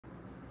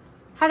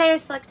Hi there,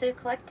 Selective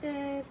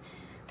Collective.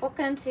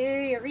 Welcome to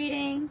your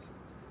reading.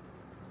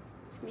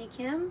 It's me,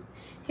 Kim,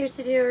 here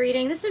to do a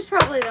reading. This is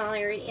probably the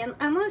only reading,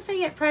 unless I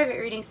get private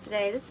readings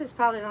today. This is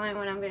probably the only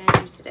one I'm going to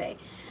do today.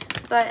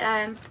 But,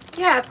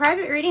 yeah,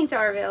 private readings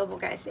are available,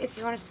 guys, if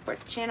you want to support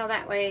the channel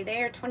that way.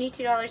 They are $22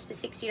 to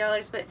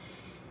 $60, but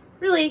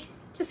really,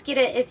 just get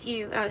it if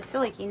you feel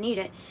like you need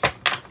it.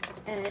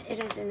 It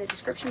is in the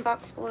description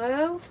box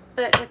below.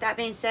 But with that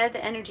being said,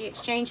 the energy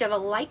exchange of a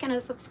like and a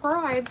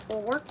subscribe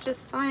will work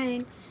just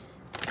fine.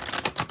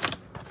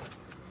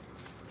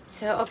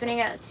 So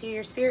opening up to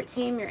your spirit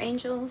team, your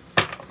angels.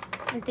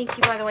 And thank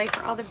you, by the way,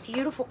 for all the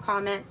beautiful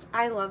comments.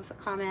 I love the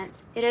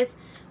comments. It is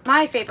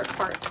my favorite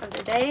part of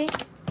the day.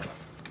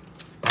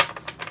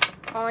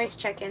 Always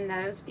check in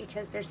those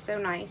because they're so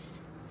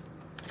nice.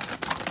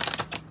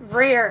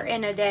 Rare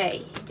in a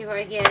day do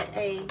I get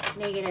a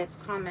negative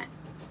comment.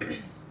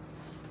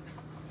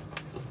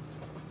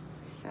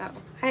 So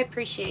I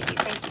appreciate you.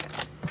 Thank you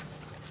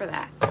for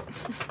that.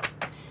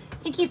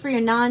 Thank you for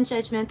your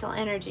non-judgmental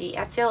energy.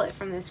 I feel it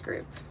from this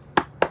group.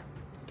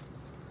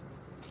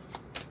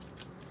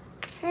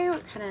 Okay,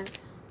 what kind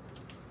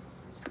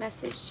of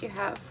message do you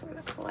have for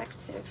the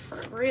collective for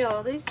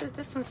real? This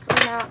one's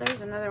coming out.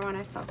 There's another one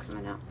I saw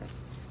coming out.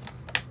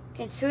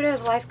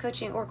 Intuitive Life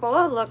Coaching Oracle.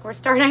 Oh, look, we're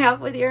starting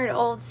out with your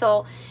old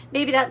soul.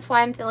 Maybe that's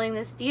why I'm feeling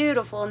this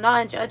beautiful,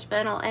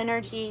 non-judgmental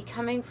energy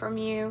coming from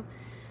you.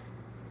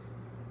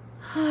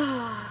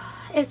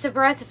 It's a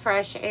breath of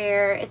fresh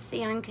air. It's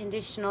the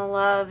unconditional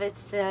love.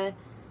 It's the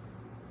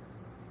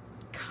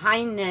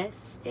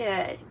kindness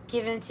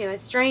given to a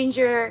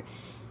stranger.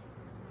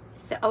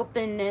 It's the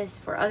openness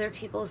for other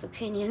people's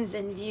opinions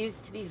and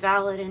views to be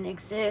valid and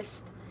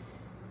exist.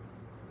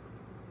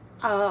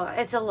 Oh,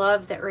 it's a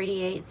love that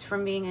radiates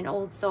from being an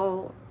old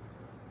soul.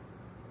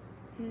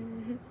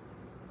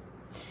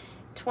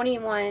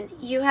 21.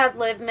 You have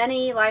lived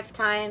many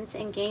lifetimes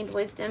and gained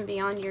wisdom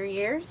beyond your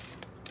years.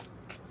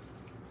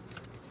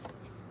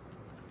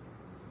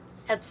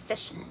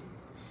 Obsession.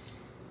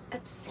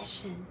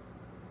 Obsession.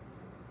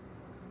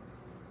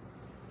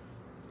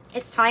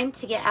 It's time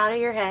to get out of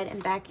your head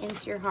and back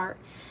into your heart.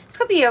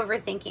 Could be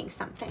overthinking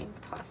something,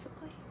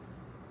 possibly.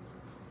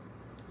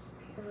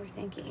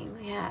 Overthinking.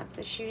 We have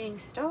the shooting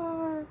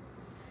star.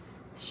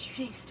 The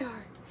shooting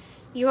star.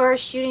 You are a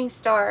shooting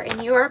star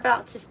and you are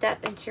about to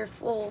step into your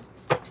full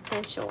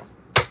potential.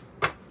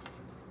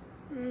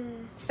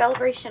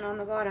 Celebration on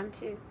the bottom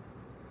too.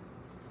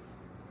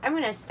 I'm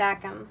going to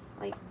stack them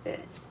like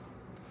this.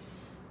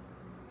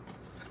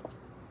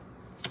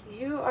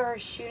 You are a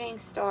shooting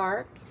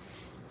star.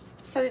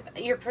 So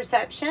your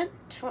perception,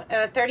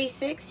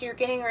 36, you're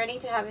getting ready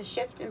to have a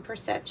shift in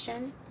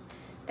perception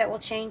that will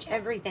change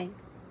everything.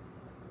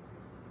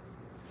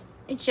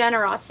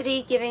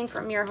 Generosity, giving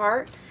from your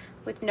heart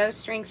with no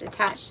strings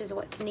attached is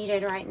what's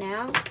needed right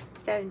now.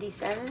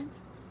 77.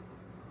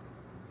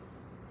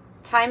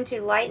 Time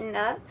to lighten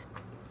up.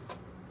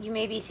 You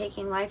may be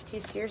taking life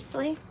too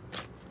seriously.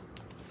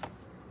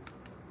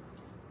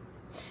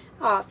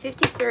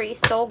 53,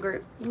 soul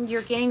group.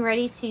 You're getting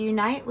ready to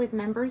unite with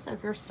members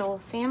of your soul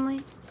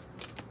family.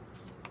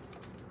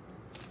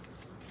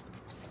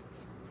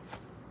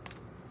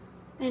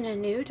 And a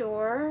new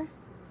door.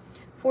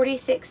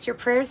 46, your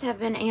prayers have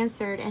been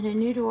answered and a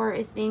new door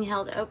is being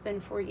held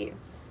open for you.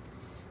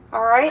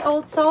 All right,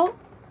 old soul.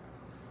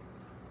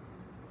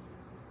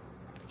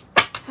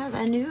 Have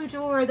a new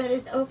door that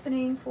is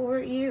opening for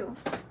you.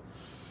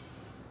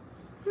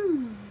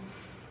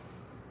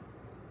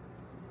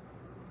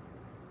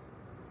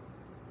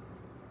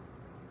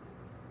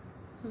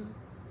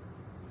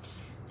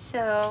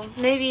 So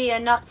maybe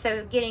not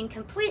so getting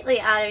completely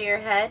out of your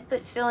head,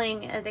 but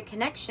feeling the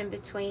connection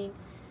between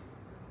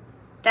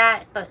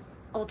that, but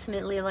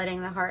ultimately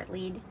letting the heart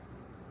lead.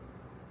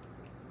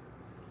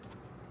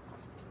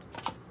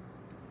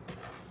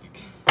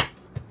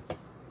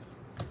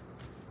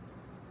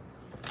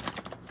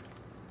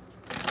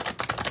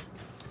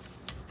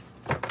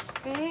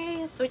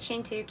 Okay,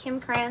 switching to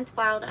Kim Cran's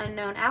Wild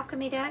Unknown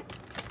Alchemy deck.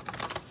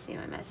 Let's see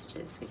what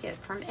messages we get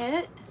from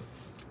it.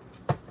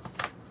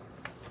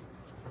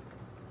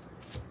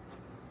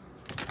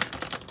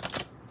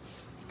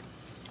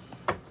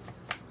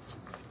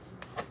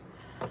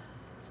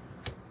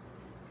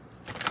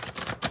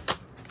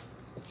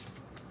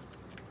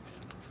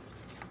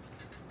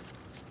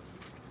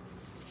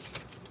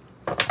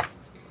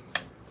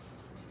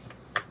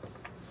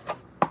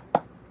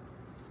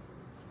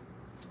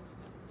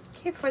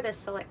 For the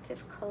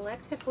Selective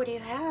Collective, what do you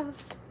have?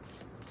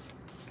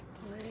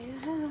 What do you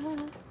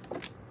have?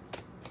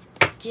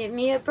 Give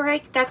me a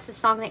break. That's the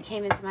song that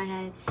came into my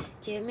head.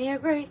 Give me a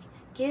break.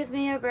 Give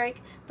me a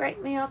break.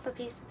 Break me off a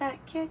piece of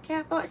that Kit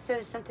Kat box. So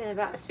there's something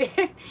about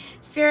spirit.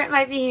 Spirit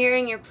might be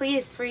hearing your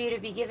pleas for you to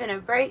be given a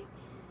break.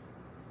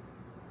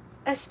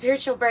 A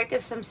spiritual break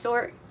of some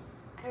sort.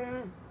 I don't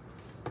know.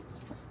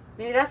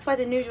 Maybe that's why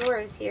the new door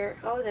is here.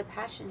 Oh, the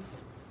passion.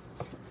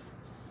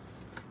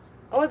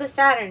 Oh, the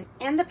Saturn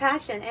and the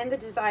passion and the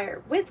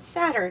desire with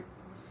Saturn.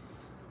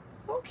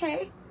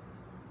 Okay.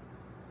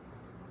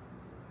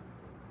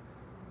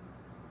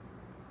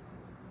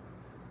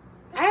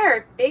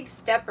 big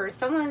stepper.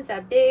 Someone's a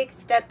big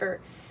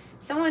stepper.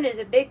 Someone is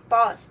a big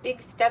boss,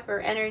 big stepper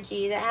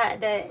energy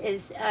that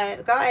is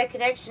got a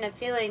connection of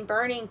feeling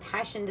burning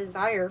passion,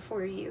 desire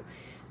for you.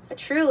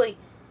 Truly,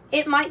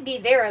 it might be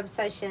their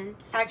obsession,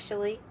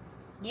 actually,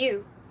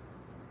 you,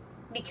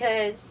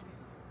 because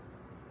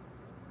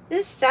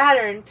this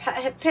Saturn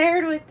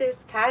paired with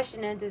this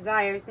passion and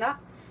desire is not.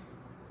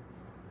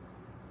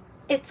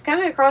 It's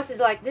coming across as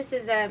like this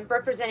is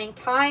representing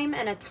time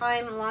and a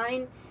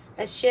timeline,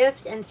 a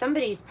shift, and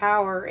somebody's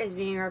power is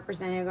being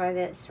represented by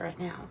this right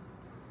now.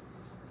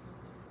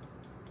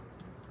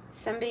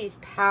 Somebody's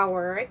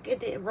power.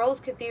 The roles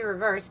could be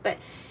reversed, but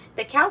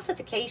the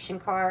calcification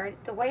card,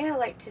 the way I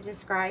like to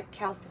describe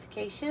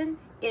calcification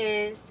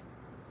is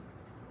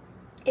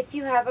if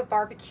you have a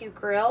barbecue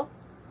grill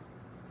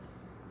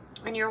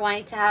and you're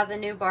wanting to have a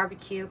new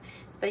barbecue,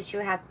 but you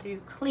have to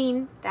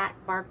clean that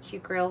barbecue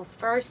grill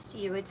first.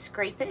 You would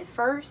scrape it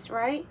first,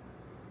 right?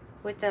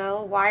 With the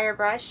little wire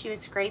brush, you would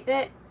scrape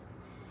it.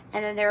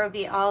 And then there will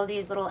be all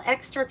these little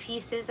extra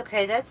pieces.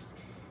 Okay, that's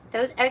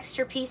those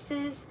extra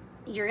pieces.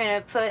 You're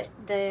going to put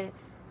the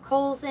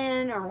coals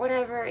in or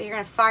whatever. You're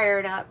going to fire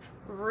it up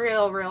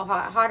real, real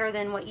hot. Hotter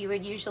than what you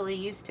would usually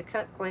use to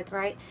cook with,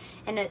 right?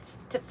 And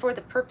it's for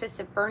the purpose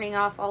of burning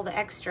off all the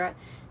extra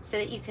so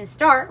that you can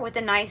start with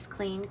a nice,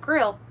 clean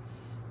grill.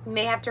 You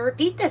may have to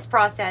repeat this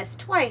process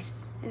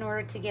twice in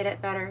order to get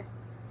it better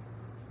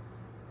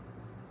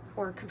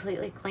or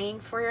completely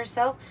clean for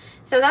yourself.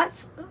 So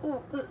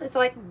it's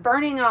like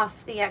burning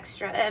off the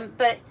extra.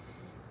 But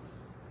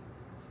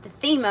the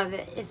theme of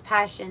it is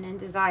passion and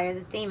desire,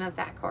 the theme of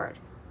that card.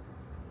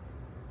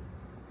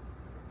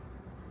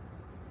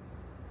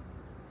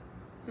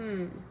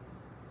 Very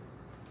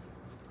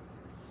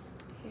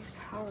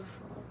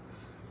powerful.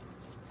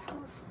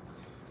 Powerful.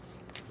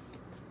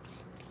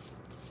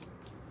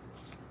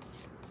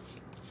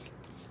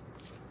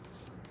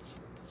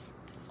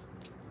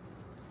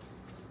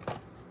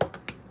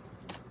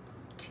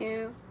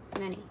 Too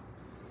many.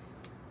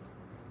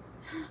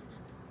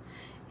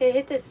 It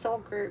hit this soul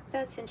group.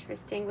 That's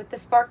interesting. With the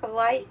spark of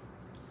light.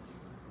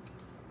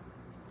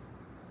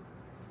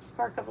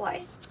 Spark of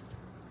light.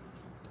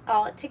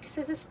 All it takes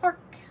is a spark.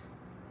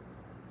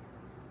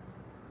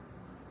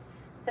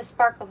 The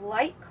spark of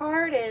light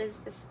card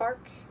is the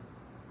spark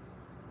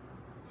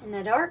in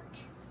the dark.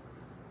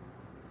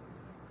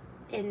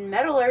 In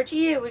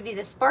metallurgy, it would be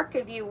the spark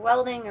of you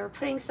welding or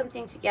putting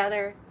something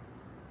together.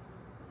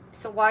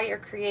 So while you're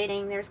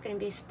creating, there's going to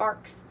be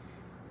sparks.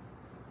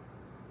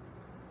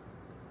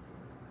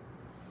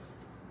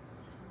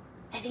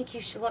 I think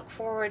you should look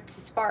forward to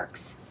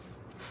sparks,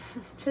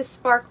 to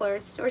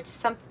sparklers, or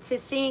to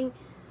seeing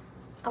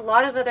a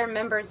lot of other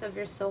members of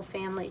your soul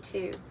family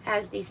too,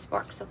 as these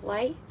sparks of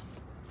light.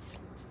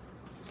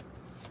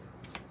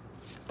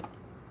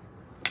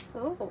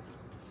 Oh,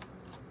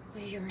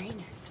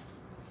 Uranus.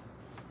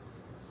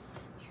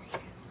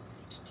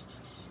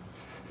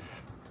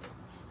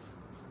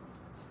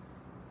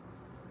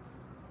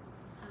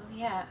 Oh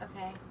yeah,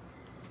 okay.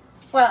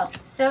 Well,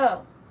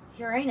 so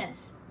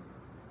Uranus.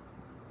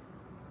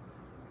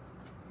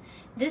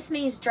 This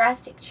means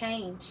drastic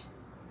change.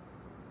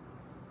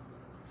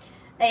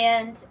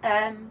 And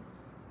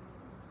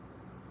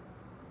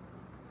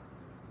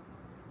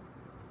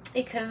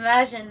you can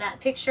imagine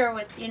that picture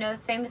with, you know, the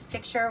famous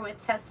picture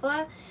with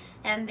Tesla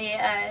and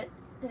the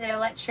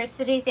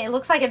electricity. It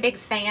looks like a big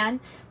fan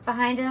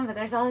behind him, but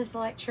there's all this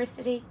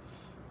electricity.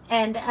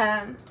 And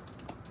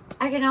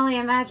I can only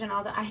imagine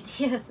all the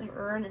ideas that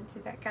were running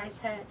through that guy's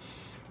head.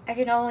 I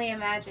can only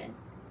imagine.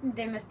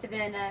 They must have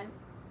been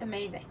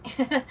amazing.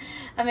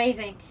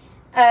 Amazing.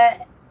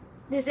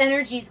 This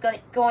energy's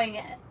going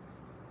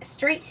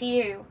straight to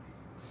you,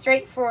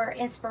 straight for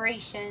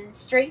inspiration,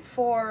 straight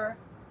for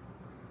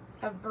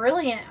a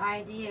brilliant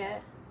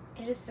idea.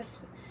 It is this.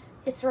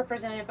 It's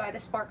represented by the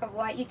spark of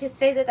light. You could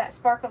say that that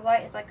spark of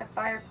light is like a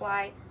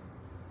firefly,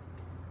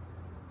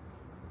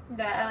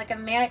 like a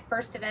manic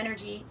burst of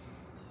energy,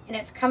 and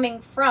it's coming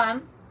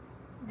from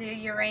the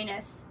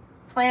Uranus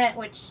planet,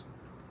 which is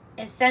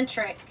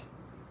eccentric,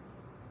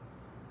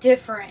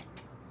 different,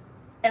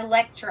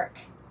 electric,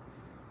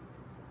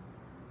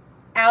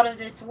 out of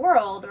this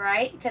world,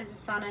 right? Because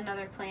it's on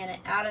another planet.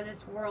 Out of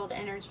this world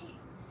energy.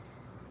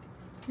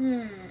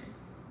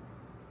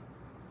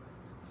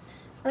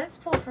 Let's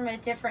pull from a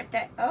different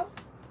deck. Oh,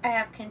 I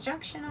have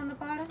conjunction on the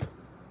bottom.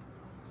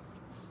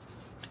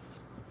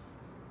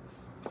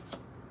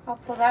 I'll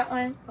pull that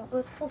one. Oh,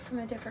 let's pull from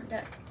a different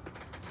deck.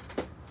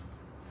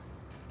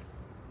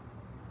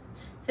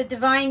 So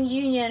divine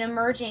union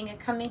emerging and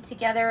coming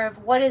together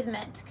of what is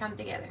meant to come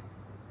together.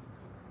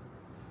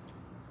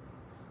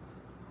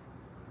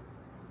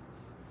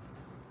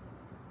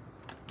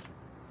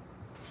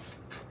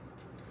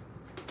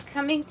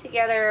 Coming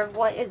together of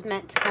what is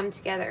meant to come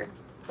together.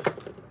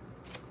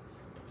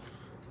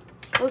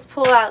 Let's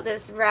pull out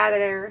this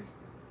rather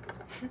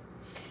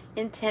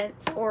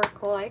intense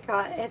oracle I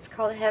got. It's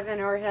called Heaven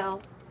or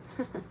Hell.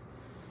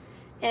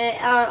 And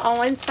on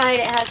one side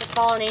it has a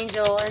fallen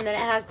angel, and then it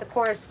has the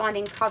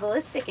corresponding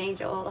Kabbalistic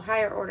angel, the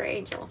higher order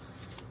angel.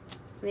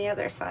 on the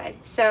other side.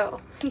 So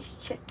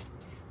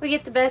we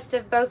get the best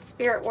of both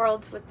spirit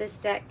worlds with this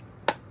deck.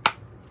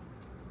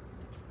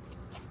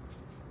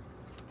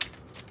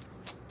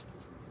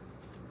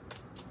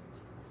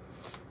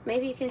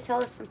 Maybe you can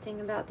tell us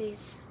something about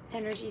these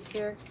energies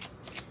here.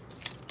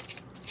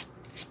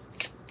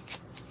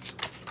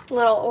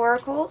 Little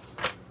oracle.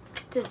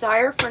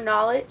 Desire for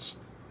knowledge.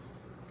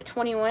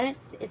 21,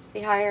 it's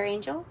the higher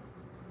angel.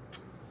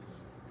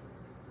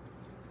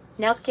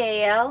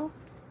 Nelkael.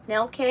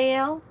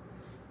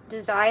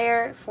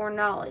 Desire for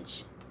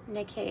knowledge.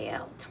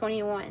 Nelkael.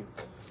 21.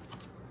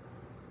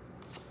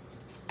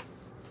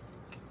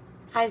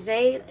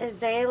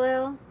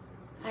 Isaiah.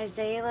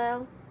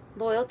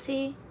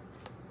 Loyalty.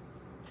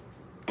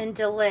 And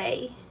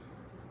delay.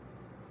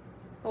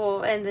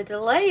 Oh, and the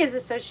delay is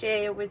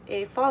associated with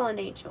a fallen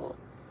angel.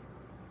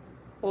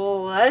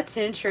 Oh, that's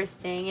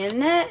interesting,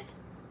 isn't it?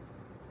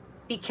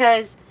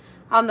 Because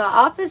on the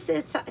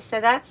opposite side,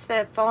 so that's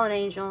the fallen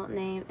angel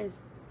name is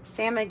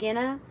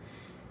Samagina.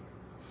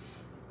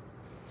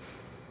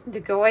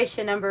 The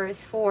Goetia number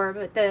is 4,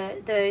 but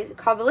the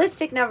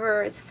Kabbalistic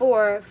number is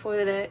 4 for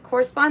the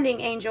corresponding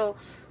angel,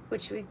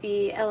 which would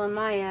be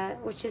Elamaya,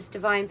 which is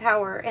divine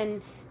power.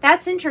 And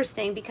that's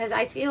interesting because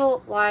I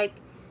feel like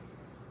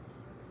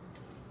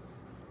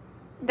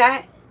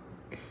that,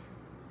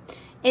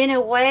 in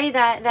a way,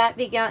 that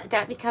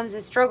becomes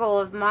a struggle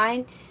of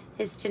mine,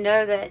 is to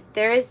know that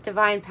there is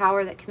divine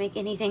power that can make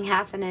anything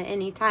happen at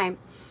any time.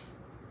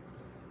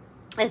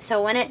 And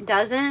so when it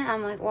doesn't,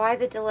 I'm like, why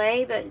the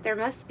delay? But there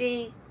must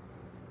be,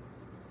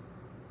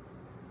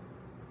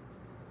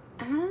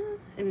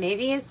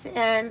 maybe it's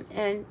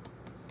an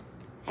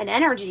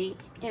energy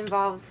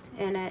involved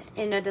in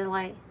a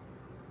delay.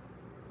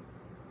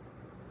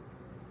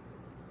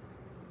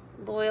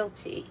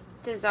 Loyalty,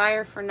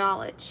 desire for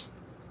knowledge.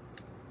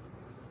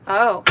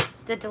 Oh,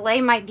 the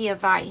delay might be a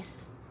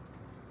vice.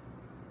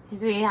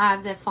 Because we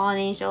have the fallen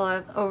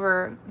angel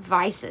over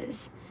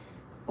vices.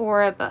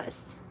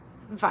 Oribus.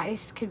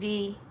 Vice could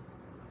be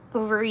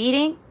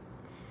overeating.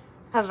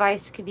 A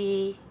vice could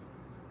be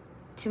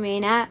too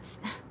many naps.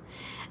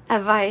 A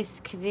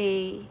vice could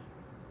be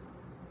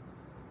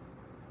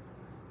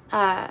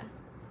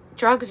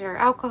drugs or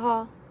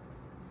alcohol.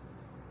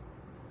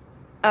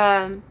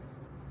 A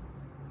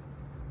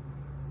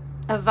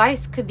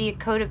vice could be a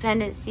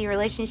codependency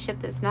relationship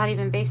that's not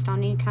even based on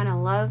any kind of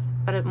love,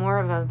 but more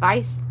of a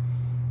vice.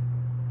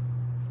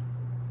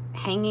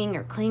 Hanging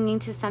or clinging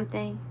to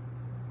something.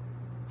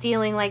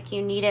 Feeling like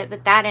you need it,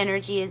 but that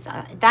energy is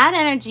that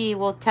energy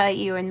will tell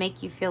you and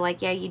make you feel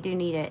like, yeah, you do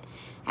need it.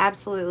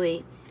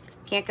 Absolutely.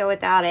 Can't go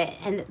without it.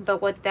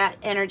 But what that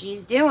energy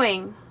is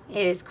doing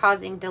is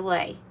causing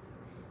delay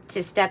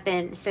to step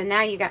in. So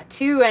now you got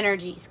two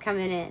energies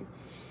coming in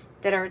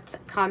that are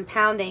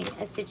compounding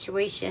a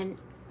situation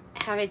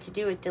having to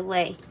do with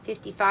delay.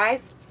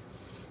 55.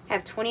 I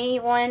have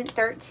 21,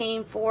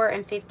 13, 4,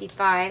 and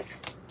 55.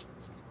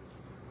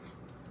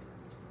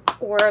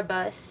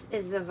 Oribus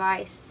is the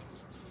vice.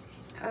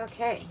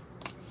 Okay.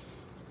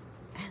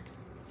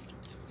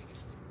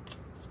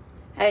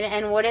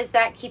 And what is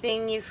that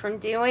keeping you from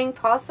doing?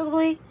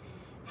 Possibly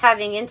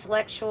having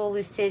intellectual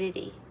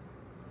lucidity.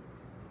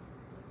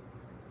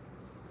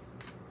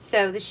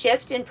 So the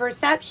shift in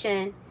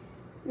perception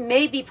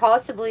may be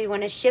possibly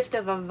when a shift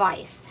of a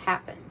vice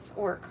happens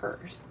or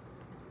occurs.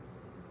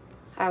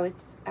 I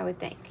would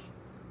think.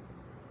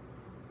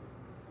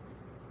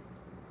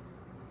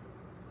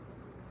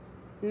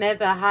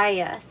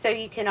 Mebahaya. So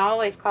you can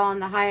always call on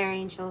the higher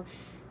angel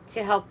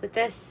to help with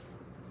this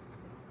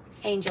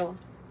angel.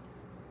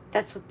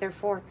 That's what they're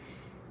for.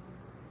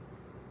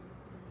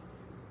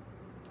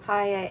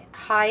 Haya.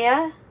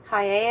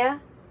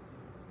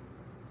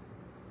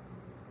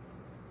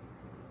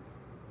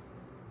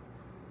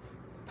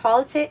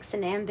 Politics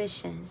and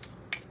ambition.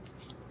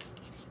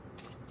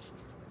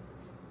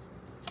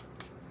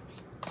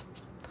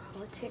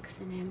 Politics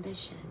and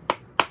ambition.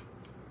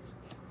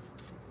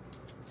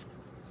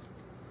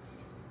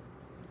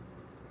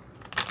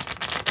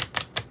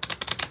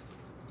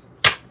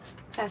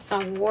 That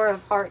song War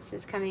of Hearts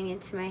is coming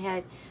into my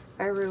head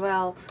by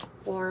Ruel.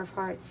 War of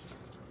Hearts.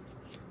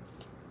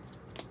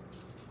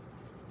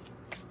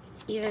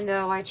 Even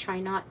though I try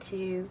not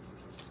to.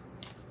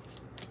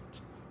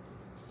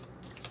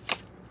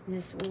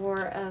 This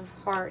War of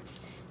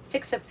Hearts.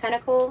 6 of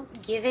Pentacles.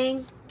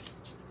 Giving.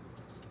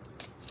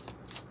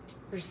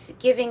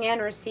 Giving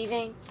and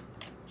receiving.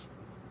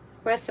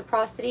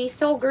 Reciprocity.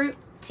 Soul group.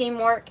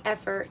 Teamwork.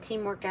 Effort.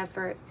 Teamwork.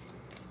 Effort.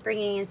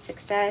 Bringing in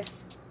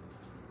success.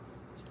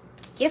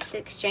 Gift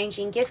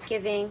exchanging, gift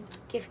giving.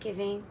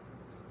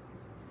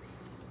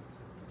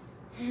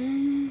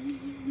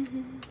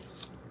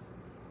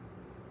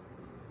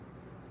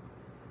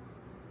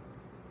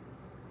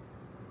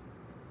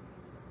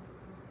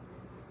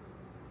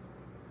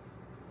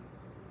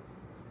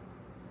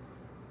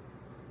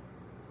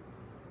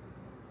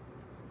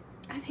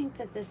 I think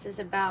that this is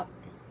about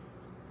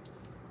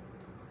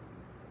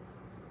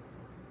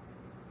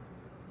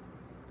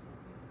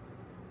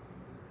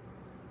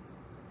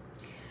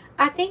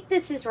I think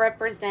this is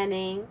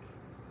representing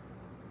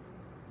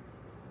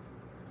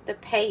the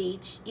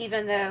page,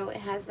 even though it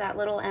has that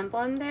little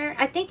emblem there.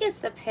 I think it's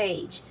the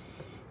page,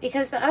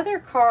 because the other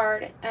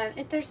card,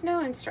 there's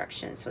no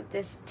instructions with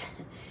this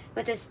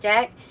with this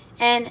deck.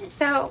 And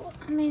so,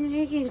 I mean,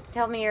 you can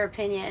tell me your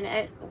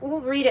opinion.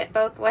 We'll read it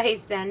both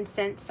ways then,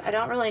 since I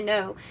don't really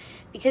know,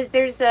 because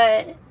there's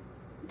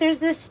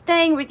this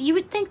thing where you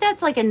would think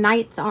that's like a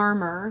knight's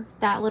armor,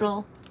 that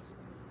little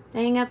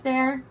thing up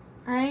there,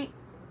 right?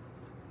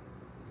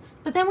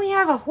 But then we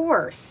have a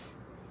horse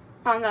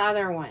on the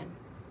other one.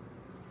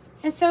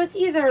 And so it's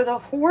either the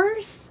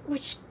horse,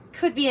 which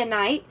could be a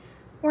knight,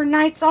 or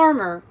knight's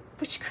armor,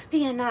 which could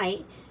be a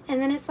knight.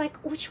 And then it's like,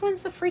 which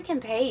one's the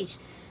freaking page?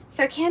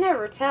 So I can't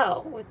ever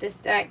tell with this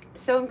deck.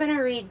 So I'm going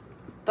to read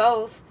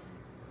both.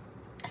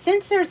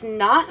 Since there's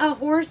not a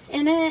horse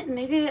in it,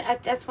 maybe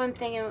that's one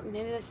thing.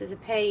 Maybe this is a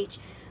page.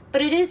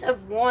 But it is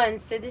of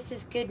wands, so this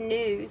is good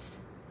news.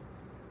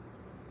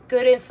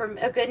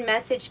 A good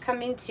message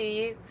coming to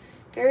you.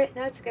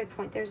 That's a good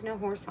point. There's no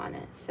horse on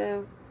it,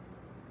 so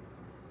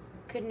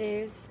good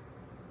news.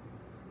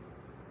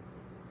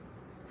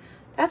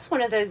 That's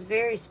one of those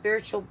very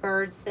spiritual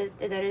birds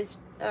that is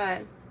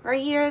right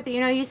here.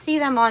 You know, you see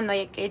them on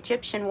like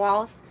Egyptian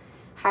walls,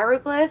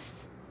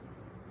 hieroglyphs.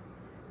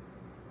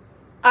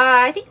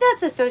 I think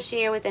that's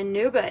associated with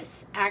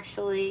Anubis,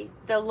 actually.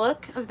 The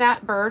look of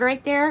that bird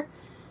right there.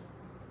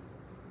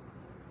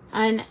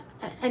 And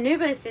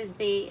Anubis is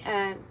the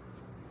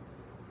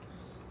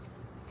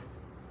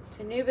it's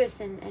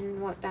Anubis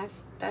and what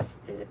best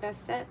is it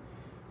Bastet?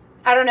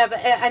 I don't know, but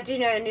I do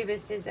know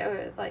Anubis is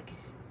like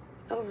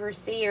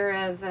overseer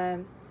of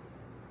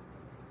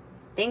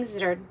things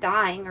that are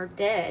dying or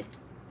dead.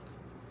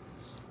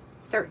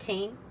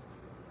 13.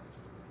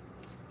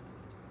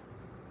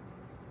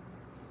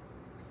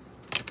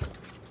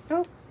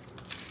 Oh.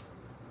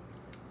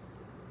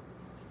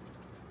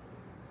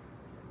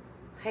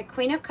 Okay,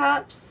 Queen of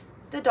Cups,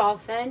 the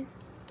Dolphin,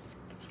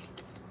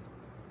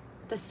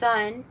 the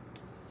Sun,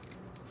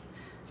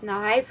 and the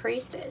High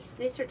Priestess.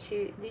 These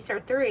are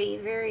three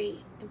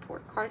very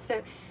important cards.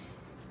 So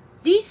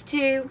these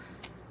two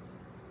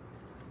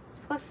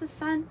plus the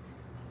Sun,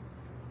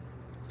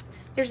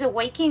 there's a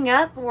waking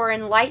up or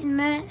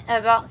enlightenment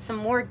about some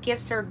more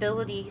gifts or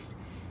abilities,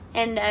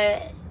 and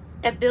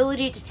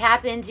ability to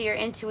tap into your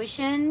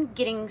intuition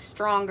getting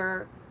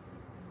stronger,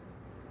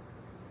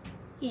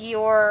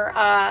 your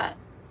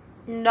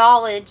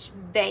knowledge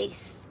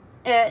base,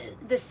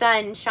 the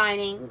sun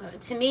shining,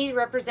 to me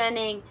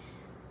representing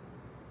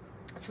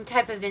some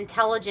type of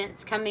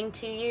intelligence coming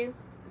to you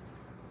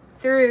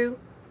through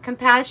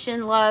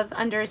compassion, love,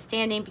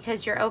 understanding,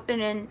 because you're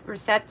open and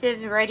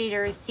receptive and ready to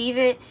receive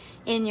it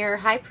in your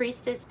High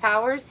Priestess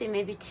power. So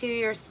maybe to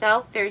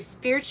yourself, very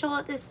spiritual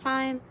at this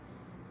time.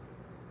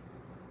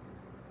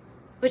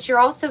 But you're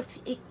also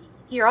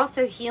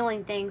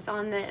healing things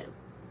in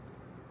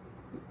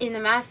the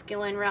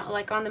masculine realm,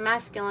 like on the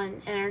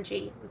masculine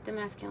energy, with the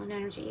masculine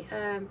energy.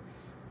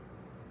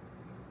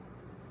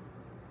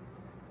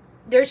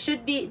 There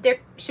should be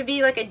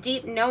like a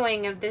deep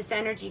knowing of this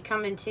energy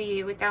coming to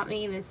you without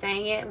me even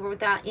saying it, or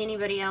without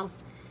anybody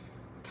else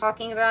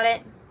talking about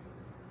it.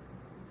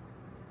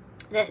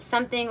 That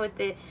something with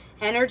the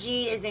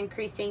energy is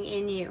increasing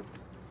in you.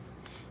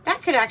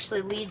 That could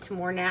actually lead to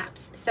more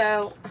naps.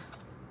 So,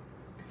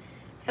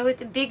 and with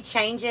the big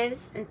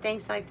changes and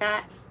things like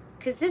that,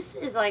 because this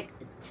is like,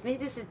 to me,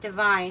 this is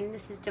divine.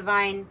 This is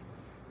divine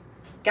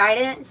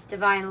guidance,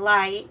 divine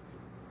light.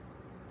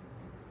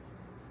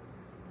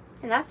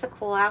 And that's a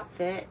cool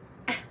outfit.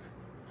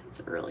 That's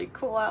a really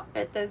cool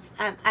outfit. That's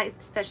I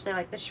especially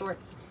like the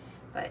shorts.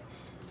 But,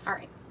 all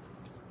right.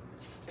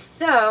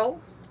 So,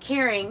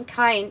 caring,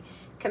 kind,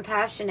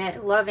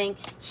 compassionate, loving,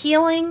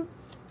 healing.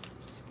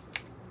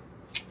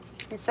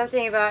 And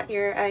something about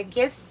your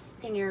gifts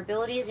and your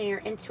abilities and your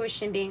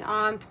intuition being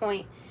on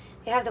point.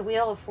 You have the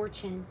Wheel of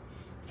Fortune.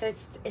 So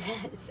it's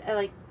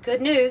like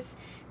good news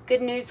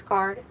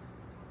card.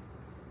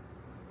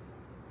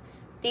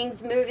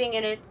 Things moving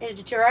in a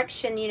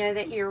direction, you know,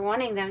 that you're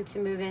wanting them to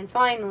move in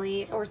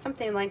finally, or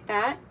something like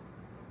that.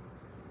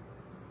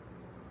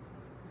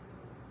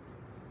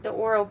 The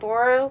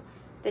Ouroboros,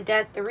 the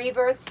death, the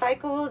rebirth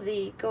cycle,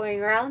 the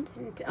going around,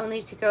 and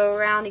only to go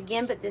around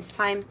again, but this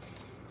time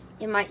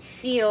it might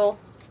feel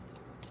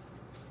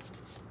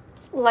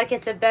like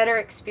it's a better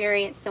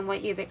experience than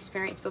what you've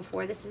experienced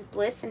before. This is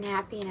bliss and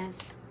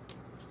happiness,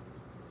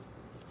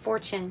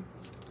 fortune,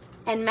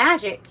 and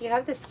magic. You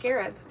have the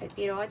scarab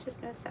beetle. I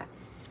just noticed that.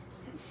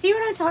 See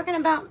what I'm talking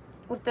about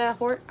with the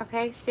horse?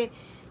 Okay, see,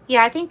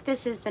 yeah, I think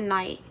this is the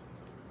knight.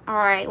 All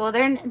right, well,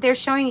 they're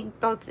showing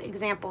both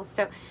examples.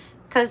 So,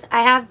 because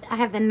I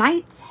have the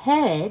knight's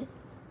head,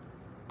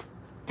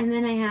 and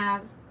then I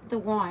have the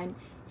wand,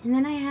 and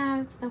then I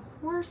have the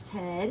horse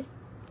head,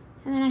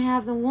 and then I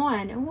have the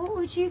wand. And what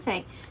would you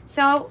think?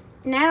 So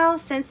now,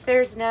 since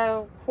there's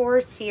no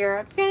horse here,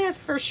 I'm gonna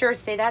for sure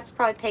say that's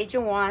probably Page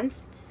of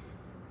Wands,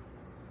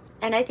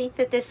 and I think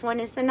that this one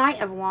is the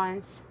Knight of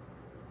Wands.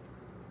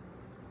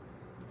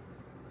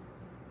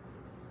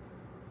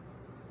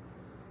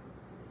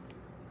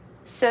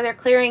 So they're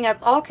clearing up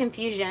all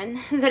confusion,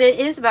 that it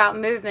is about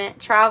movement,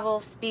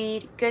 travel,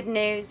 speed, good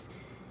news,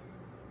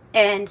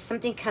 and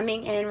something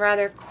coming in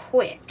rather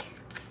quick.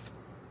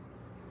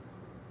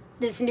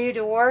 This new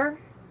door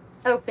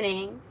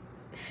opening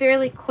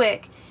fairly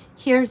quick.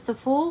 Here's the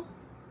Fool.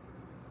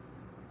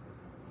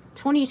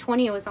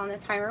 2020 was on the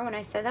timer when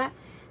I said that.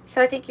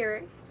 So I think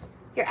you're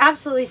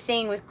absolutely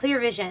seeing with clear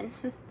vision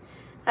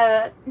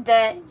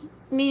that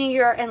meaning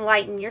you're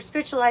enlightened. Your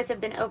spiritual eyes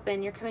have been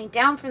open. You're coming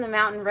down from the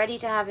mountain ready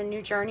to have a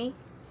new journey.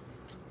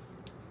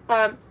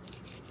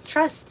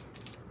 Trust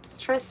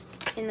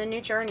in the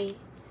new journey.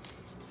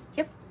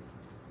 Yep.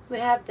 We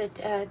have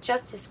the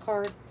Justice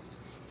card.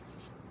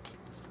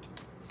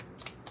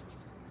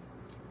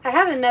 I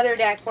have another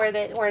deck where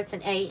it's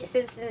an 8.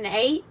 So this is an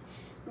 8,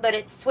 but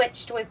it's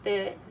switched with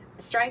the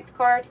Strength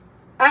card.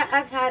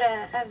 I've had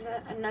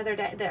another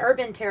deck. The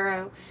Urban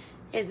Tarot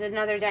is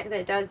another deck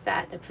that does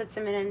that puts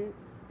them in,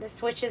 that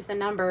switches the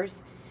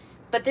numbers.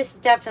 But this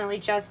is definitely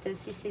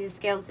Justice. You see the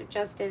scales of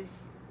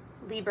Justice,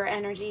 Libra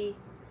energy.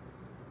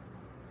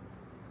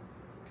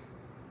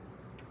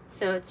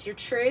 So it's your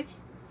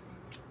truth.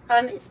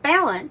 It's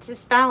balance.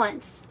 It's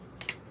balance.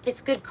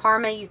 It's good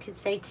karma, you could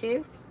say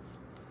too.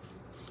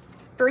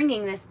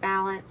 Bringing this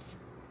balance.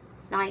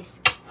 Nice.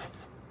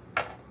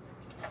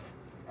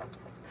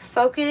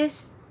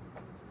 Focus.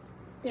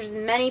 There's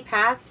many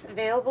paths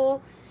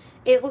available.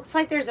 It looks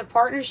like there's a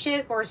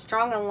partnership or a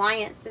strong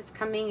alliance that's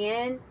coming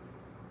in.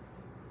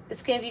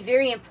 It's going to be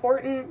very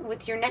important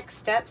with your next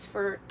steps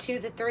to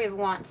the Three of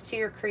Wands, to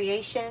your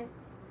creation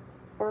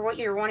or what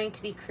you're wanting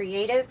to be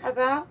creative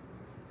about.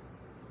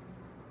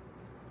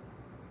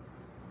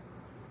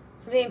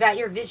 Something about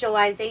your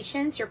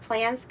visualizations, your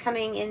plans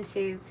coming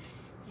into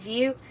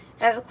view.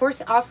 Of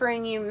course,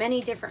 offering you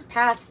many different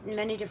paths and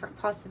many different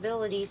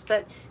possibilities,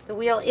 but the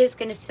wheel is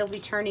going to still be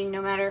turning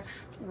no matter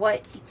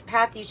what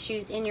path you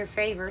choose in your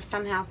favor,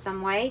 somehow,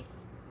 some way.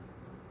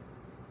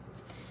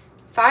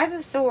 5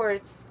 of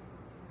Swords.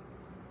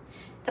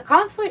 The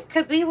conflict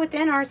could be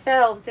within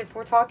ourselves if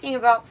we're talking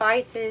about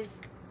vices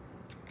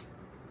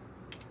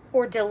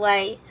or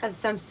delay of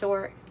some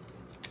sort.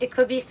 It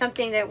could be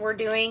something that we're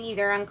doing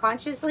either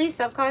unconsciously,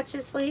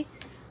 subconsciously,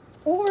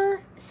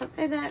 or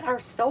something that our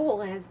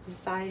soul has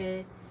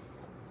decided.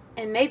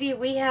 And maybe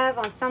we have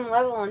on some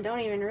level and don't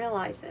even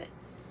realize it.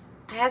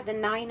 I have the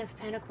 9 of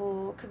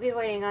Pentacles. Could be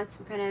waiting on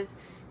some kind of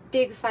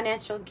big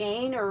financial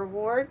gain or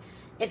reward.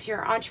 If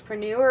you're an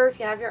entrepreneur, if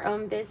you have your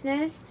own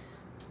business,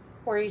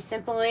 or you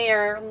simply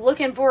are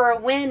looking for a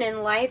win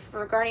in life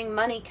regarding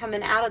money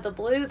coming out of the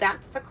blue,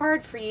 that's the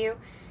card for you.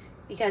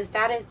 Because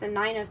that is the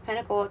 9 of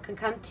Pentacles. It can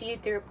come to you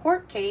through a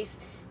court case,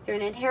 through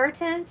an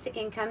inheritance. It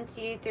can come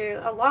to you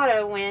through a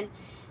lotto win.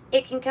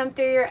 It can come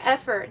through your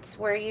efforts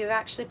where you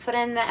actually put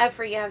in the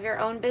effort. You have your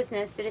own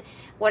business.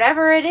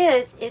 Whatever it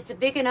is, it's a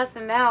big enough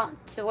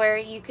amount to where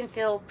you can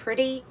feel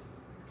pretty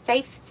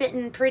safe,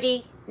 sitting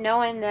pretty,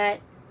 knowing that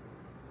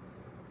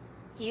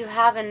you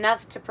have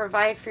enough to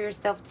provide for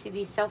yourself to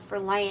be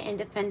self-reliant,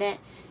 independent,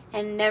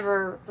 and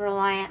never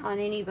reliant on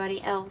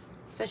anybody else,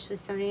 especially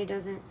somebody who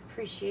doesn't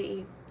appreciate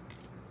you.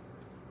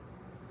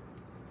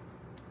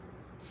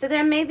 So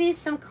there may be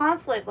some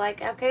conflict,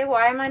 like, okay,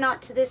 why am I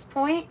not to this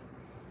point?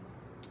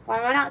 Why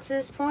am I not to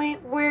this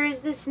point? Where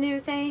is this new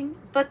thing?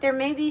 But there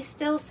may be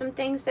still some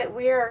things that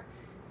we are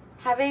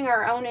having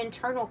our own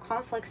internal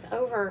conflicts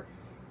over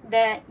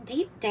that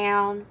deep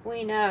down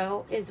we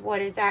know is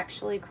what is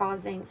actually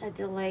causing a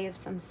delay of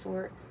some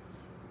sort.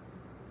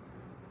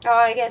 Oh,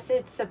 I guess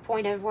it's a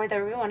point of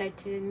whether we wanted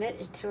to admit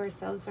it to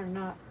ourselves or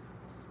not.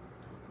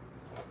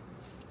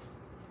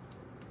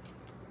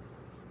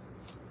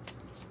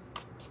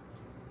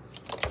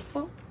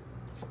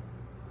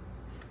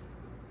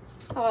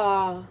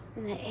 Oh,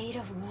 and the 8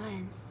 of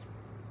Wands.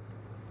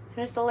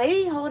 There's the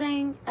lady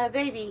holding a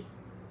baby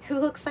who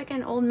looks like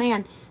an old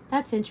man.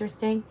 That's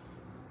interesting.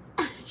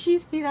 Did you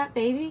see that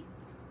baby?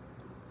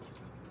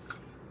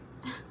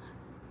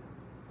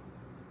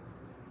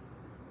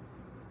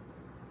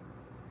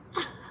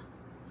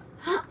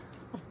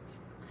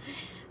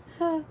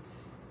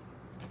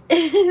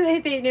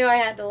 They knew I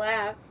had to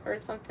laugh or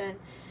something.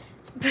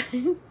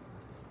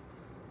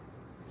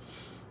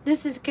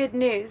 This is good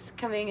news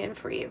coming in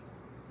for you.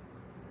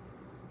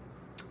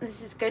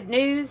 This is good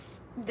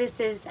news. This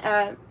is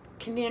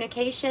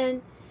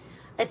communication.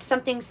 It's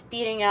something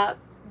speeding up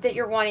that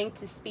you're wanting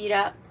to speed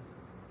up.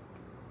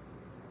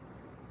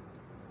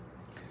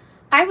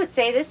 I would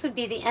say this would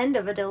be the end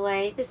of a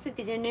delay. This would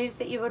be the news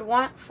that you would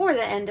want for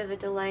the end of a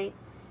delay.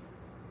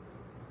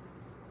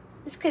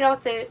 This could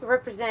also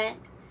represent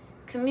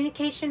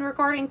communication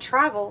regarding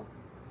travel.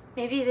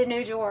 Maybe the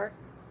new door.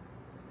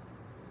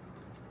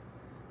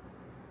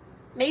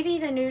 Maybe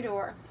the new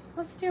door.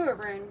 Let's do a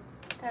rune.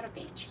 That'll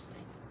be interesting.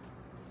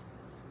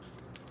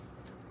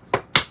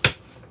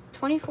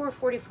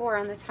 24:44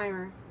 on the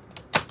timer.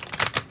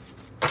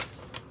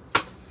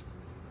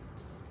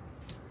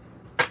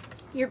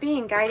 You're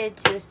being guided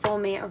to a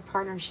soulmate or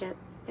partnership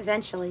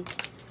eventually,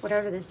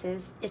 whatever this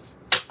is. It's,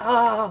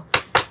 oh,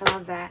 I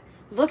love that.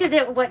 Look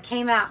at what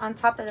came out on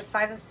top of the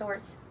 5 of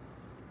Swords.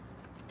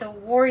 the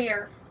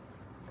Warrior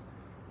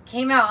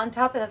came out on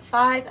top of the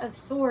Five of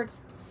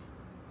Swords.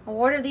 And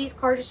what are these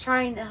cards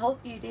trying to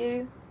help you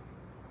do?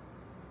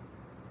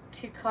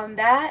 To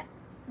combat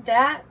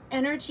that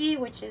energy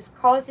which is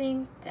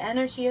causing the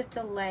energy of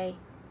delay.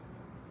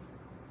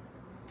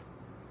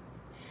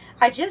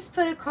 I just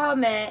put a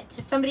comment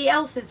to somebody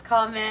else's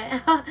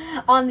comment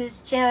on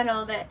this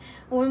channel that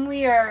when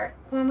we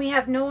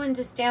have no one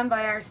to stand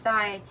by our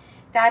side,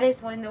 that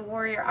is when the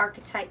warrior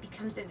archetype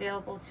becomes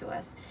available to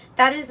us.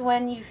 That is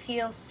when you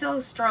feel so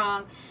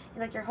strong,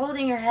 like you're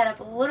holding your head up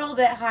a little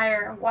bit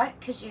higher. Why?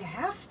 Because you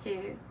have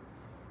to.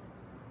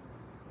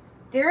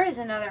 There is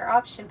another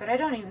option, but I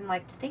don't even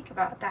like to think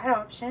about that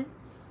option.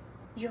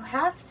 You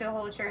have to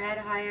hold your head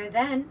higher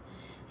then,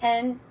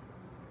 and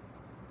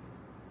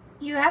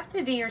you have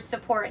to be your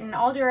support in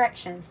all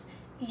directions.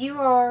 You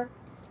are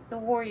the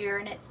warrior,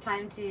 and it's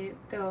time to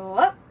go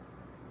up.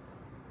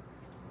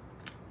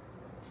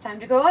 It's time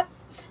to go up.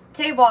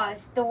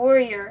 Tebas, the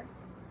warrior.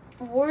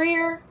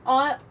 Warrior,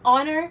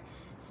 honor,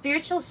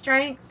 spiritual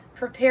strength,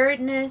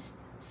 preparedness,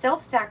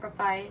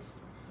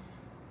 self-sacrifice,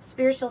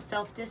 spiritual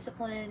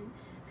self-discipline,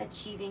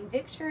 achieving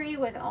victory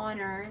with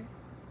honor,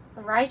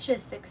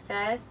 righteous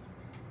success,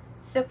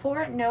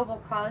 support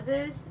noble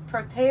causes,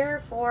 prepare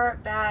for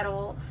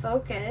battle,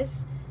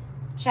 focus,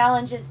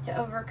 challenges to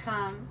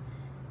overcome,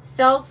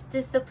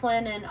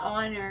 self-discipline and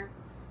honor,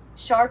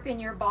 sharpen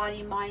your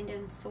body, mind,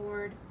 and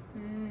sword.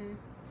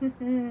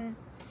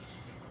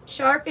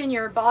 Sharpen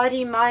your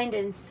body, mind,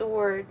 and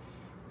sword.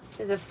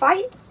 So the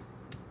fight,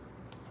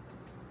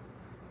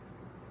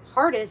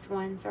 hardest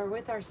ones are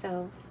with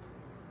ourselves.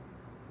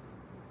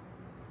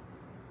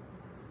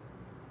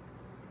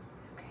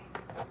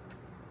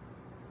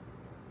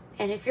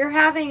 And if you're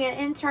having an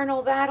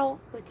internal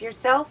battle with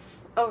yourself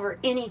over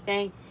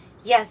anything,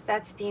 yes,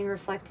 that's being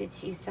reflected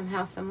to you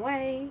somehow, some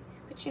way.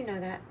 But you know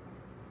that.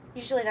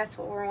 Usually that's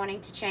what we're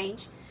wanting to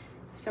change.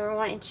 So we're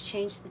wanting to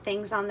change the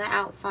things on the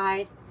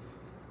outside.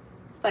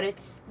 But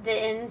it's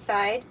the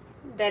inside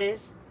that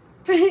is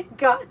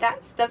got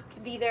that stuff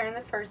to be there in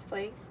the first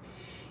place.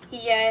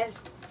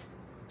 Yes,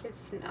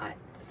 it's not.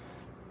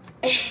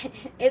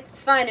 It's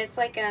fun. It's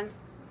like I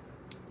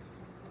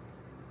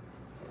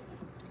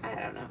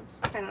don't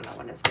know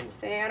what I was going to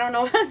say. I don't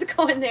know what I was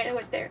going there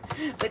with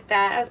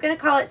that. I was going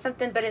to call it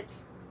something, but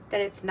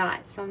it's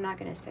not. So I'm not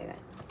going to say that.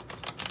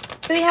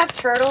 So we have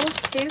turtles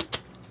too.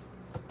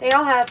 They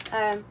all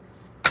have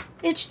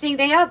interesting.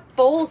 They have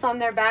bowls on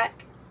their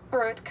back,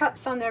 or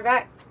cups on their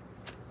back,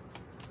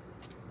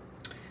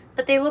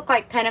 but they look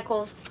like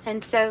pentacles.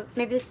 And so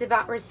maybe this is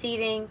about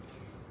receiving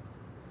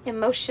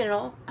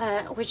emotional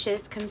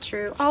wishes come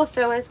true,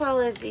 also, as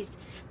well as these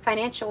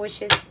financial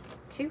wishes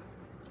too.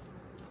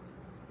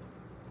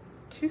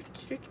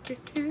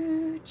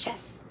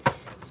 Chess,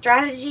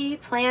 strategy,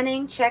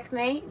 planning,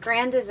 checkmate,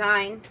 grand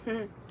design,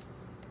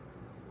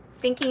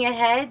 thinking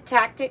ahead,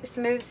 tactics,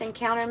 moves and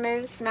counter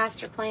moves,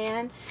 master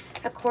plan,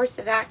 a course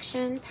of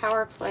action,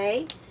 power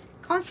play,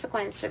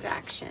 consequence of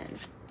action.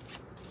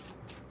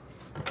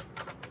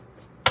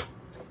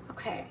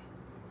 Okay,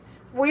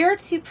 where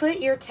to put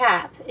your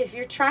tap if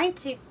you're trying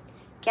to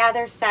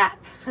gather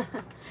sap.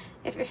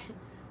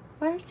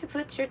 Where to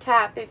put your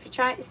tap if you're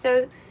trying,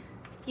 so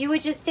you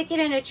would just stick it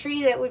in a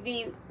tree that would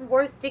be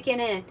worth sticking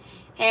in,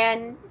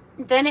 and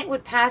then it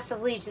would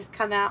passively just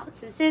come out.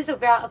 So this is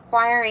about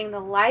acquiring the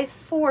life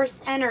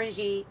force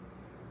energy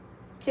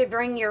to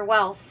bring your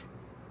wealth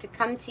to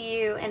come to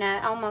you in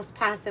an almost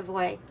passive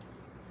way.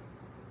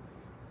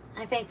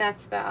 I think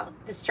that's about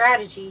the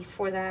strategy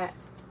for that.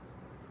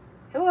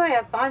 Oh, I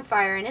have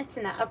bonfire, and it's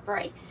in the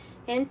upright.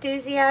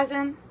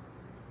 Enthusiasm,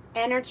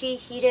 energy,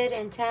 heated,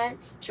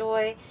 intense,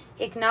 joy,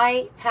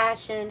 ignite,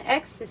 passion,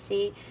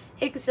 ecstasy,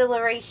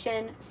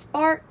 exhilaration,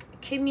 spark,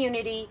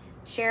 community,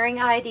 sharing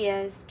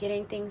ideas,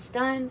 getting things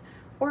done,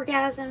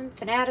 orgasm,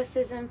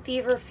 fanaticism,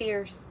 fever,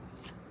 fierce.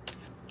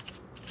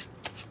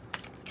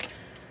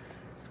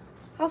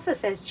 Also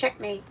says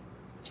checkmate.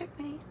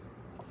 Checkmate.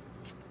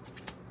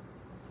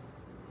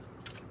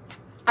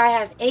 I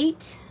have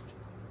 8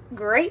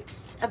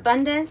 grapes,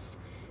 abundance,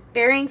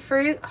 bearing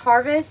fruit,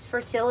 harvest,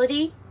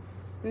 fertility,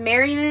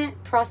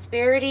 merriment,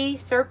 prosperity,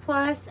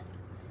 surplus,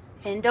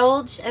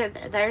 indulge.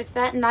 There's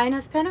that 9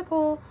 of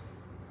Pentacles.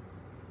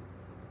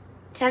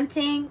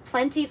 Tempting,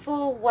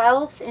 plentiful,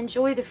 wealth,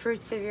 enjoy the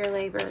fruits of your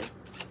labor,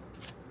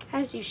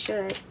 as you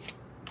should.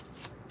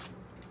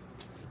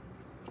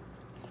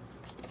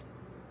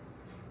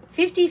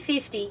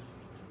 50-50.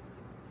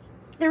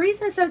 The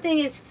reason something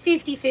is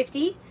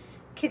 50-50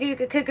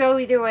 could go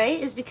either way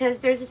is because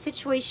there's a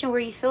situation where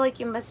you feel like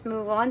you must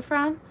move on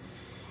from,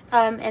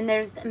 and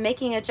there's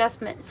making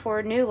adjustment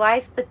for new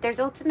life, but there's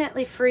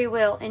ultimately free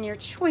will in your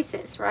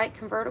choices, right?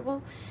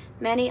 Convertible,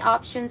 many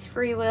options,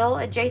 free will,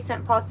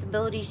 adjacent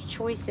possibilities,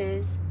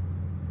 choices.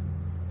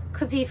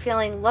 Could be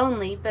feeling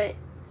lonely, but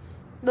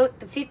look,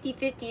 the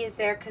 50-50 is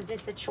there because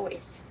it's a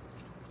choice.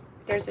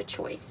 There's a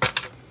choice.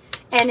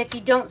 And if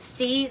you don't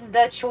see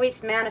the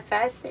choice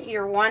manifest that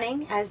you're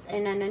wanting, as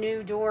in a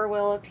new door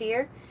will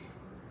appear,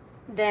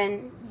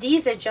 then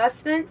these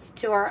adjustments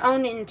to our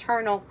own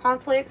internal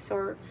conflicts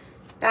or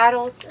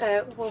battles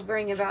will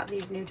bring about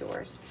these new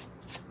doors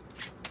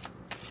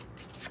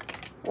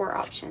or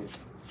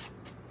options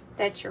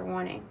that you're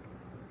wanting.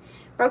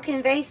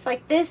 Broken vase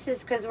like this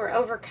is because we're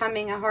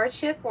overcoming a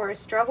hardship or a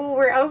struggle.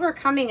 We're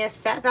overcoming a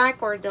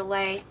setback or a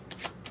delay.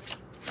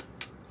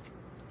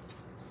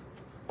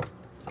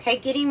 Okay,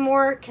 getting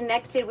more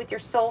connected with your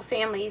soul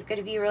family is going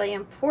to be really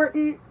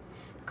important.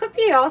 Could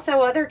be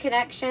also other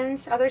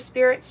connections, other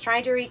spirits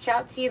trying to reach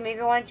out to you,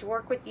 maybe wanting to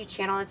work with you,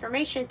 channel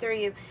information through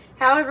you.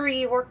 However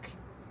you work.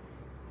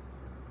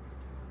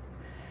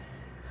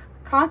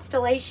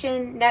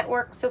 Constellation,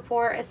 network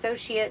support,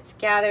 associates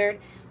gathered,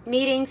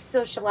 meetings,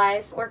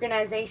 socialized,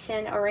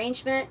 organization,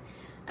 arrangement,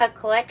 a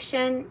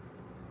collection,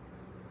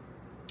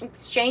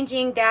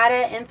 exchanging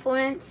data,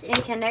 influence, in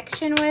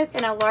connection with,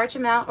 in a large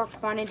amount or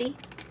quantity.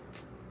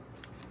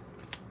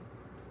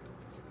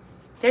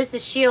 There's the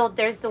shield,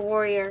 there's the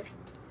warrior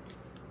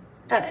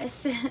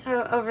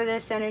over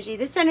this energy.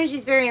 This energy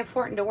is very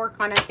important to work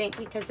on, I think,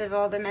 because of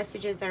all the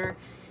messages that are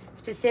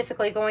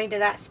specifically going to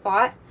that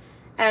spot.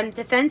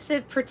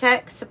 Defensive,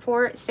 protect,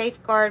 support,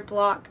 safeguard,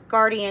 block,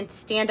 guardian,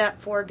 stand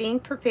up for, being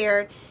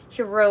prepared,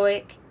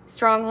 heroic,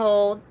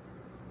 stronghold,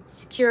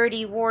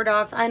 security, ward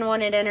off,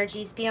 unwanted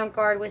energies, be on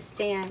guard,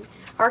 withstand.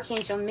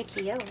 Archangel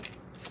Michael.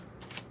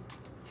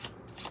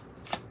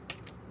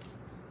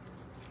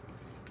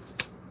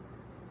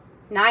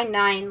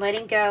 Nine,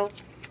 letting go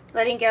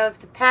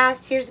of the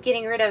past. Here's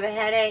getting rid of a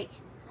headache,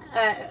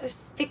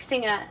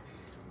 fixing a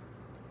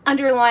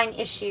underlying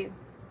issue.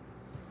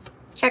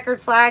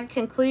 Checkered flag,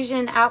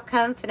 conclusion,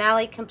 outcome,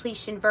 finale,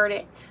 completion,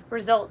 verdict,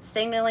 results,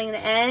 signaling the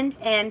end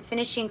and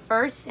finishing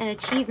first, and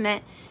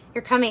achievement.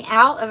 You're coming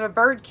out of a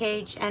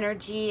birdcage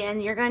energy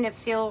and you're going to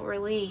feel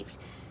relieved.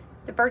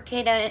 The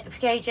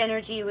birdcage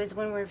energy was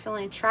when we were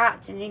feeling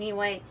trapped in any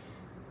way.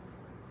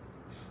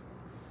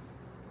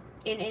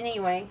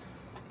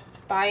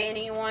 By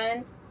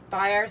anyone,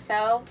 by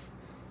ourselves,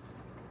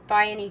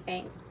 by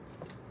anything.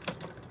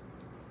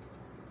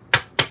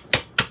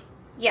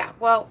 Yeah,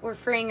 well, we're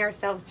freeing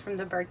ourselves from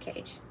the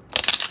birdcage.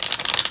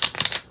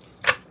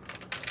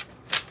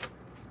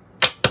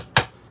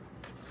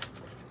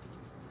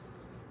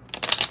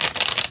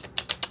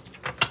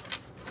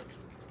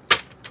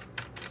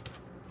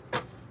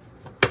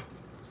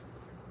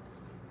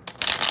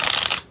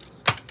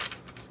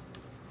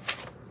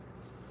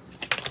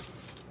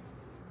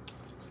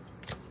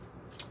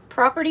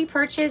 Property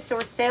purchase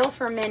or sale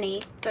for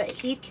many, but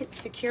heed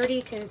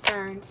security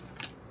concerns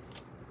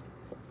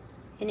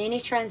in any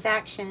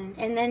transaction,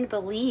 and then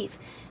believe.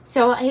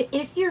 So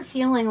if you're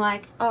feeling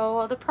like, oh,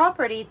 well, the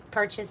property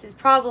purchase is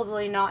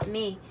probably not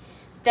me,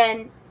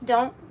 then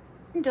don't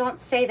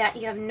say that.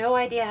 You have no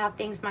idea how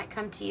things might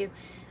come to you.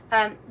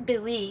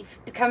 Believe.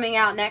 Coming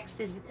out next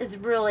is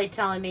really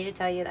telling me to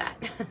tell you that.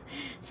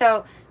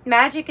 So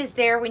magic is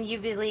there when you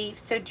believe.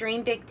 So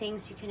dream big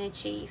things you can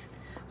achieve.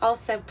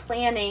 Also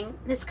planning.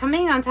 This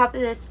coming on top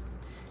of this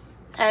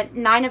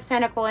Nine of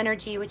Pentacle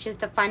energy, which is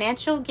the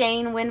financial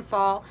gain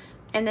windfall.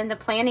 And then the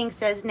planning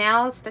says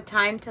now is the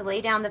time to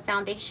lay down the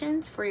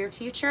foundations for your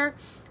future.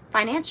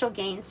 Financial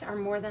gains are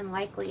more than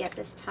likely at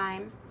this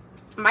time.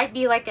 It might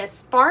be like a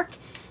spark,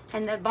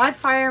 and the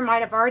bonfire might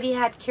have already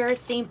had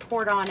kerosene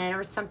poured on it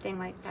or something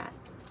like that.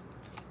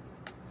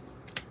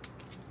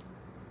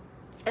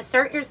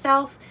 Assert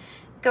yourself.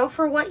 Go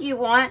for what you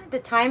want. The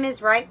time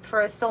is ripe for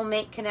a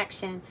soulmate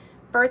connection.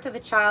 Birth of a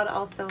child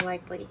also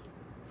likely.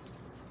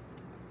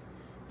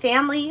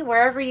 Family,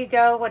 wherever you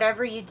go,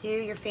 whatever you do,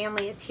 your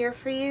family is here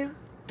for you.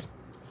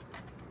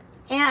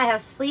 And I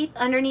have sleep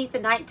underneath the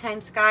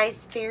nighttime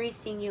skies. Fairies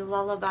sing you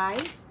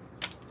lullabies.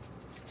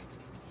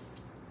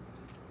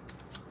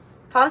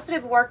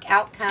 Positive work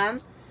outcome.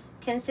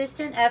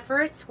 Consistent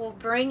efforts will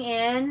bring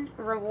in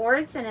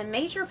rewards, and a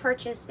major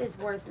purchase is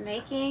worth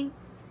making.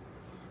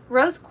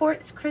 Rose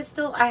quartz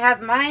crystal. I have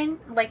mine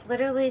like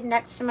literally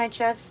next to my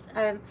chest.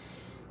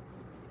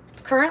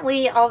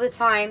 Currently all the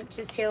time,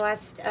 just here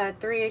last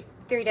three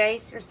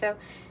days or so.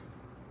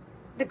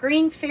 The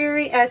green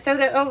fairy,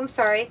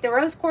 the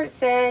rose quartz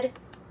said,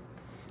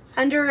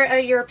 under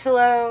your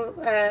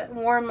pillow,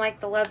 warm like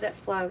the love that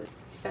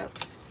flows. So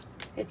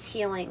it's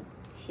healing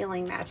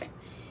magic.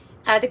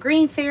 The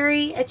green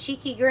fairy, a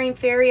cheeky green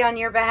fairy on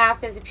your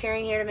behalf is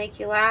appearing here to make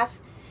you laugh.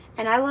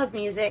 And I love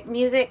music.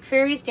 Music,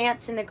 fairies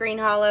dance in the green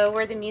hollow.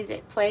 Where the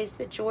music plays,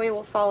 the joy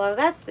will follow.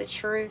 That's the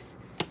truth.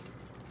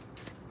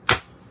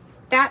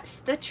 That's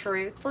the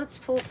truth. Let's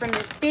pull from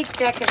this big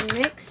deck of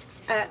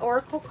mixed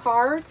oracle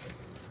cards.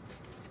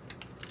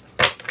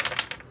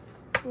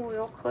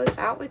 We'll close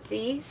out with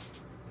these.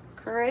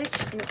 Courage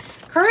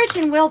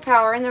and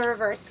willpower in the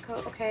reverse.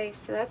 Okay,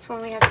 so that's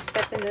when we have to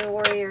step into the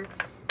warrior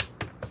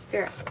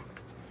spirit.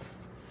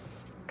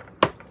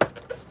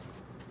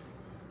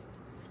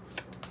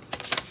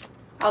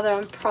 Although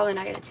I'm probably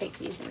not going to take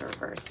these in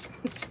reverse.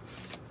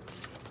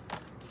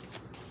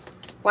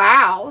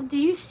 Wow, do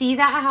you see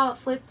that, how it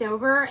flipped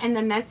over? And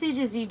the message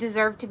is you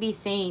deserve to be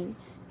seen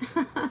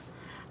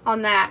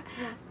on that.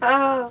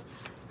 Oh,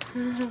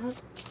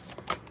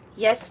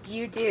 Yes,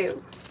 you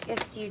do.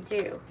 Yes, you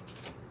do.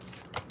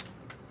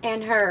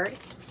 And heard.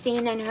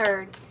 Seen and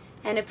heard.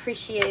 And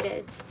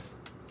appreciated.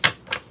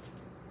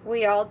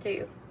 We all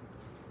do.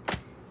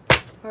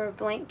 We're a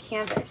blank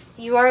canvas.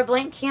 You are a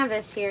blank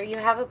canvas here. You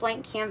have a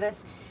blank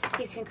canvas.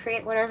 You can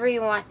create whatever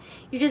you want.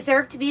 You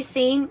deserve to be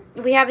seen.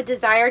 We have a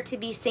desire to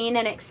be seen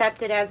and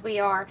accepted as we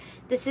are.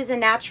 This is a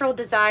natural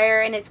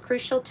desire, and it's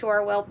crucial to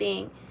our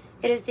well-being.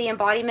 It is the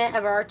embodiment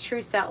of our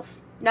true self.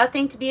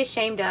 Nothing to be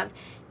ashamed of.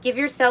 Give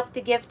yourself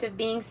the gift of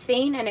being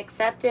seen and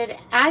accepted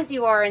as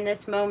you are in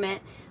this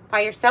moment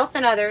by yourself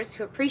and others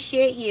who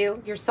appreciate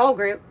you, your soul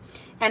group,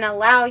 and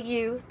allow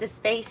you the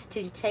space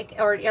to take,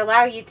 or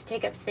allow you to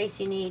take up space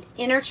you need.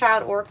 Inner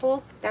Child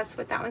Oracle, that's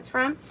what that one's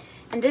from.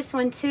 And this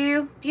one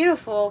too,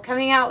 beautiful,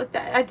 coming out with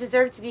the I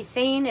deserve to be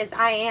seen is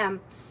I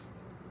am.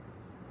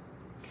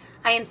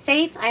 I am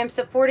safe, I am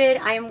supported,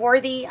 I am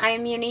worthy, I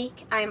am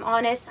unique, I am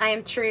honest, I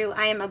am true,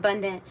 I am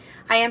abundant.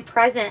 I am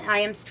present, I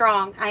am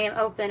strong, I am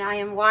open, I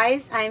am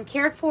wise, I am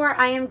cared for,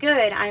 I am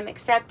good, I am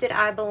accepted,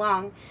 I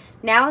belong.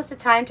 Now is the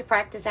time to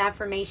practice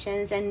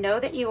affirmations and know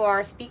that you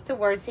are. Speak the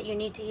words that you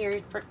need to hear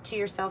to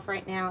yourself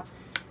right now.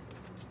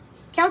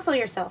 Counsel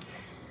yourself.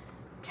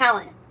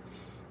 Talent.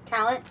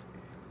 Talent.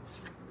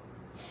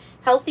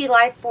 Healthy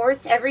life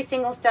force. Every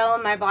single cell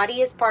in my body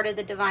is part of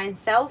the divine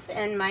self,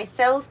 and my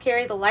cells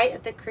carry the light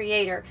of the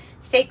Creator.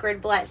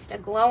 Sacred,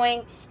 blessed,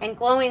 glowing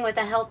with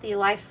a healthy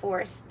life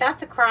force.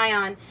 That's a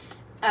Cryon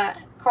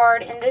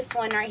card, and this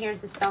one right here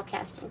is the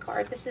spellcasting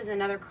card. This is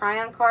another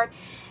Cryon card.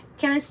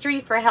 Chemistry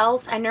for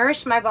health. I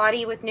nourish my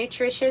body with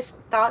nutritious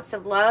thoughts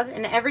of love,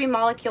 and every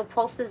molecule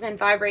pulses and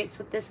vibrates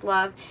with this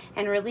love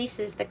and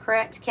releases the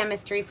correct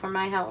chemistry for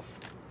my health.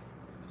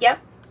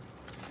 Yep.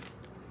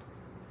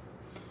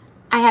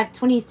 I have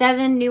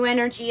 27, new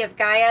energy of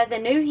Gaia. The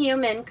new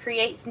human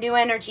creates new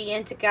energy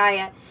into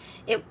Gaia,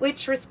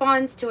 which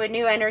responds to a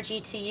new energy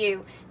to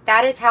you.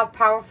 That is how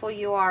powerful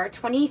you are.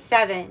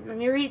 27. Let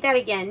me read that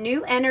again.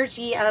 New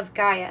energy of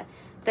Gaia.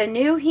 The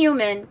new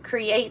human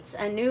creates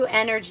a new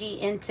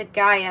energy into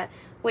Gaia,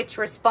 which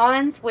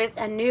responds with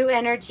a new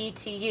energy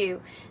to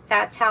you.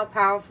 That's how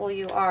powerful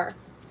you are.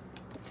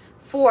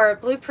 4,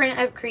 blueprint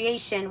of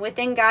creation.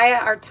 Within Gaia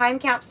are time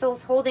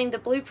capsules holding the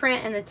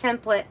blueprint and the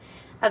template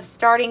of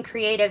starting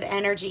creative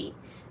energy.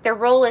 Their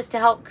role is to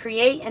help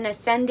create an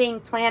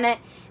ascending planet,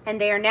 and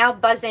they are now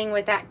buzzing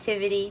with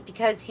activity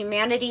because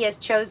humanity has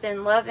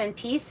chosen love and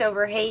peace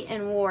over hate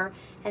and war,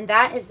 and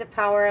that is the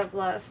power of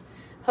love.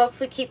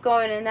 Hopefully keep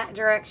going in that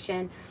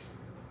direction.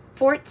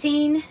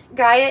 14,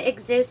 Gaia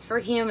exists for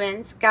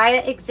humans.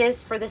 Gaia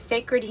exists for the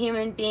sacred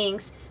human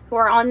beings who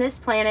are on this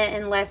planet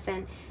and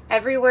lesson.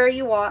 Everywhere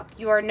you walk,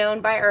 you are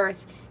known by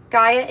Earth.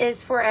 Gaia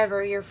is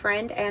forever your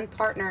friend and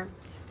partner.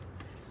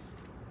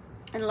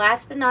 And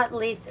last but not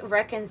least,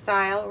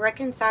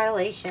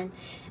 reconciliation.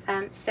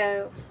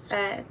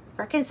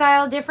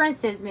 Reconcile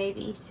differences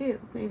maybe too.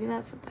 Maybe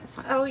that's what that's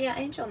on. Oh yeah,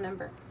 angel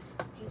number.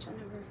 Angel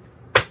number.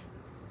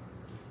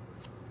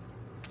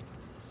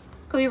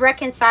 Could be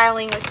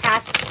reconciling with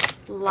past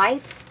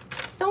life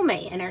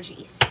soulmate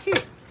energies too.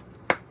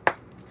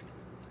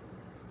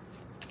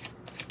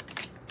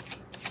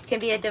 Can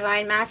be a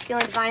divine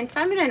masculine, divine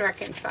feminine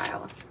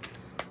reconcile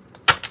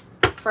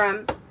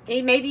from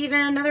maybe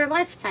even another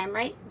lifetime,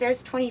 right?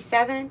 There's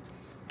 27,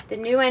 the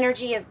new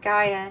energy of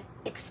Gaia,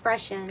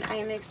 expression. I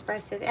am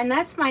expressive, and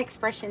that's my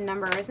expression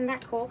number. Isn't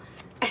that cool?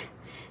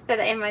 That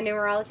in my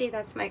numerology,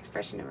 that's my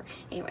expression number.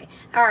 Anyway,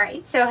 all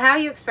right. So how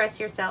you express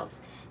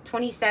yourselves.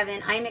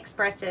 27, I'm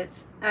expressive.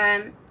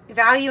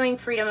 Valuing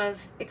freedom of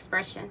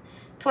expression.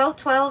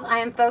 1212, I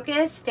am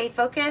focused. Stay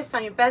focused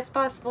on your best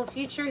possible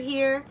future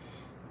here.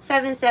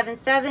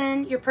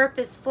 777, your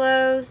purpose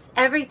flows.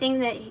 Everything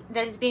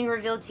that is being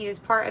revealed to you is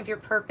part of your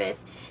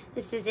purpose.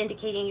 This is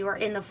indicating you are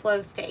in the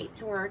flow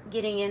state or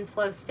getting in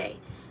flow state.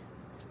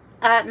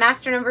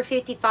 Master number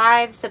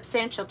 55,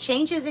 substantial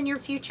changes in your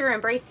future.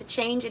 Embrace the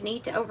change and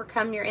need to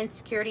overcome your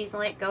insecurities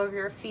and let go of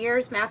your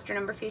fears. Master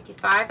number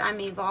 55, I'm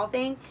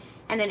evolving.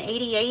 And then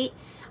 88,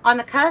 on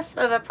the cusp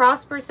of a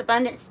prosperous,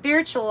 abundant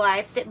spiritual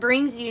life that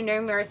brings you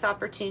numerous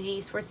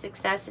opportunities for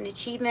success and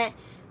achievement.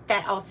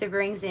 That also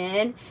brings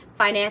in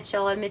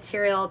financial and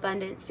material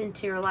abundance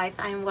into your life.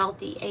 I am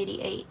wealthy,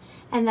 88.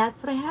 And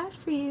that's what I have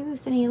for you.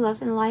 Sending you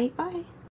love and light. Bye.